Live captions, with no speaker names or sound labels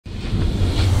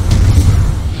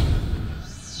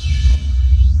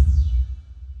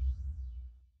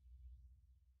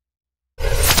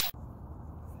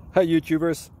Hi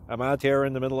YouTubers, I'm out here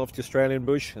in the middle of the Australian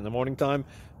bush in the morning time.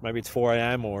 Maybe it's 4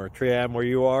 a.m. or 3 a.m. where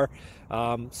you are.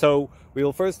 So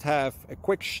we'll first have a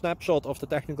quick snapshot of the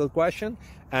technical question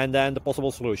and then the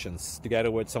possible solutions,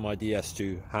 together with some ideas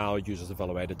to how users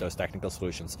evaluated those technical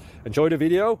solutions. Enjoy the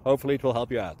video, hopefully it will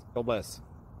help you out. God bless.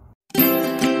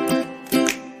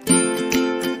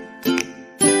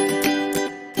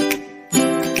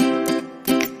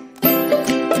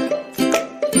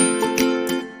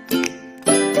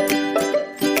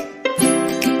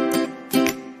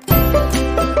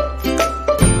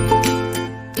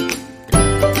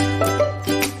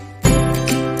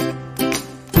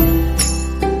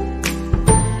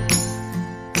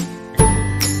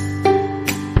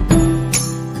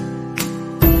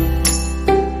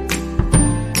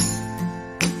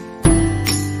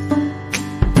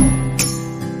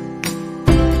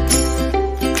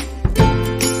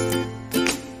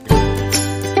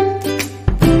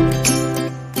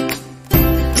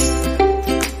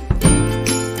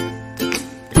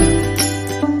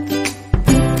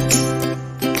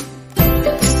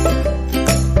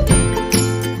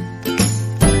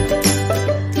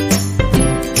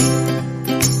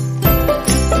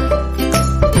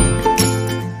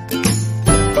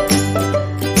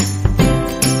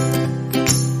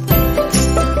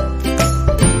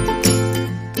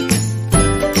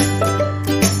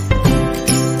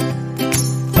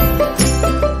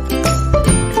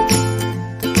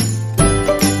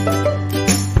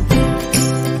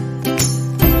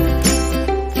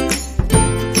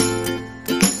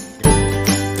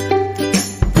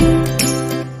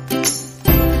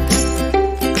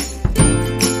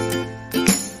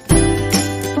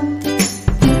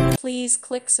 Please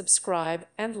click subscribe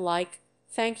and like.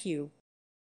 Thank you.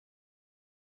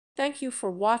 Thank you for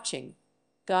watching.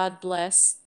 God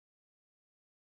bless.